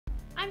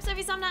I'm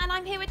Sophie Sumner and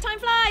I'm here with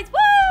Timeflies.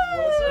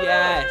 Woo!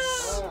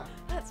 Yes.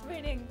 That's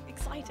really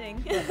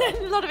exciting.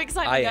 A lot of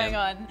excitement going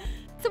on.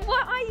 So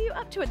what are you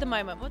up to at the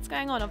moment? What's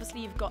going on? Obviously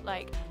you've got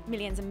like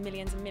millions and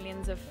millions and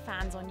millions of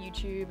fans on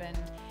YouTube, and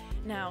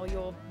now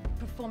you're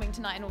performing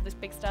tonight and all this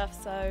big stuff,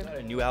 so... Got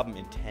a new album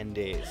in 10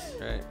 days.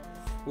 Right.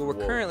 Well, we're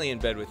currently in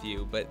bed with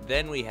you, but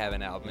then we have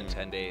an album in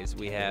 10 days.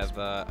 We have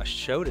a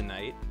show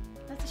tonight.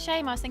 That's a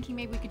shame. I was thinking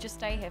maybe we could just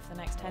stay here for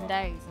the next 10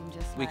 days and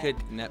just... We could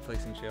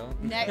Netflix and chill.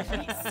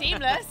 Netflix,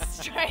 seamless,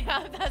 straight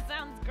up. That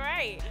sounds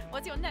great.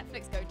 What's your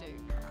Netflix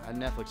go-to?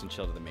 Netflix and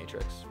chill to The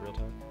Matrix, real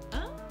time.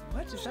 Oh.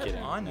 What? Is that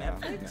kidding. on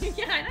Netflix?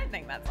 Yeah, I don't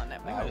think that's on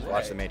Netflix. I just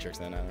watched The Matrix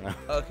then, I don't know.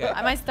 Okay.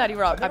 I might study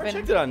rock. I've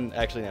checked it on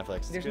actually Netflix.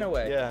 It's There's good. no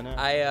way. Yeah, no.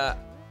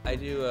 I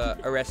do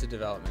Arrested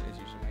Development is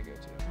usually my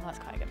go-to. Oh, that's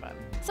quite a good one.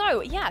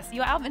 So, yes,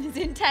 your album is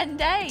in 10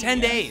 days.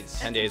 10 days.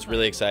 10 days,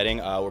 really exciting.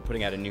 We're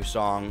putting out a new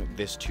song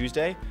this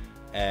Tuesday,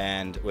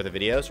 and with a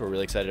video, so we're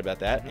really excited about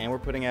that. And we're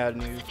putting out a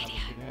new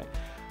video.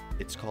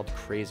 It's called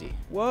Crazy.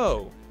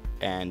 Whoa.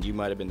 And you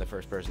might have been the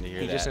first person to hear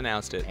that. He just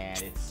announced it.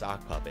 And it's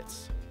sock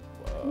puppets.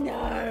 Whoa.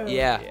 No.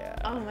 Yeah.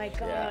 Oh my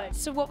god. Yeah.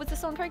 So what was the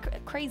song?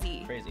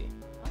 Crazy. Crazy.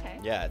 Okay.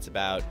 Yeah, it's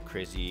about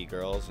crazy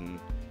girls and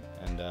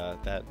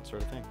that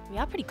sort of thing. We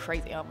are pretty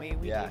crazy, aren't we?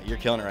 Yeah, you're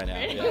killing it right now.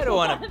 I Yeah. don't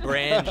want to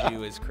brand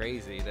you as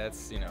crazy.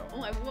 That's, you know. Oh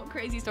my, what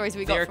crazy stories have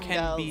we got There from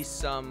can girls? be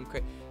some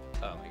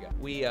oh my god.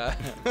 We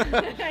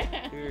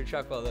were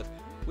chock full of those.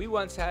 We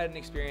once had an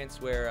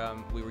experience where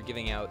we were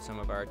giving out some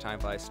of our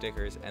Timeflies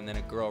stickers, and then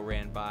a girl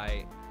ran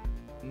by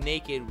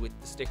naked with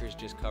the stickers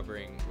just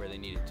covering where they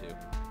needed to.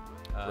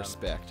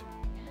 Respect.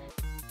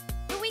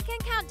 The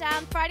Weekend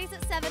Countdown, Fridays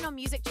at 7 on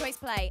Music Choice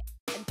Play.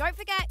 And don't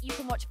forget, you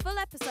can watch full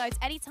episodes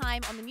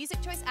anytime on the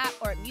Music Choice app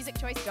or at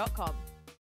musicchoice.com.